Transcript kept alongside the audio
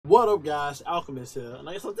What up, guys? Alchemist here, and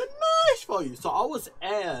I got something nice for you. So I was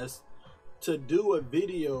asked to do a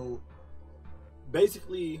video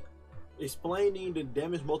basically explaining the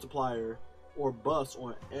damage multiplier or buffs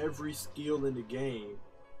on every skill in the game,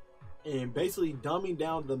 and basically dumbing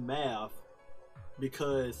down the math,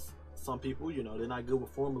 because some people, you know, they're not good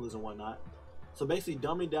with formulas and whatnot. So basically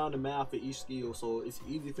dumbing down the math for each skill so it's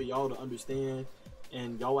easy for y'all to understand,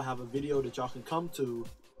 and y'all will have a video that y'all can come to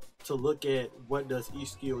look at what does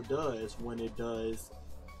each skill does when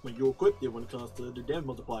you equip it when it comes to the damage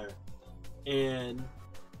multiplier. And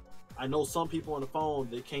I know some people on the phone,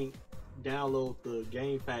 they can't download the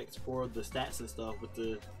game facts for the stats and stuff with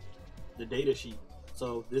the data sheet.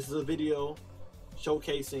 So this is a video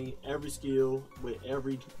showcasing every skill with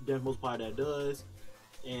every damage multiplier that does.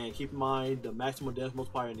 And keep in mind, the maximum damage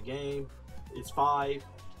multiplier in the game is 5.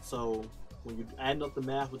 So when you're adding up the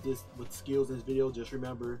math with skills in this video, just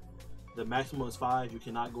remember the maximum is 5. You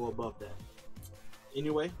cannot go above that.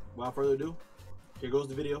 Anyway, without further ado, here goes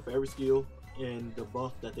the video for every skill and the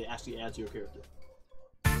buff that they actually add to your character.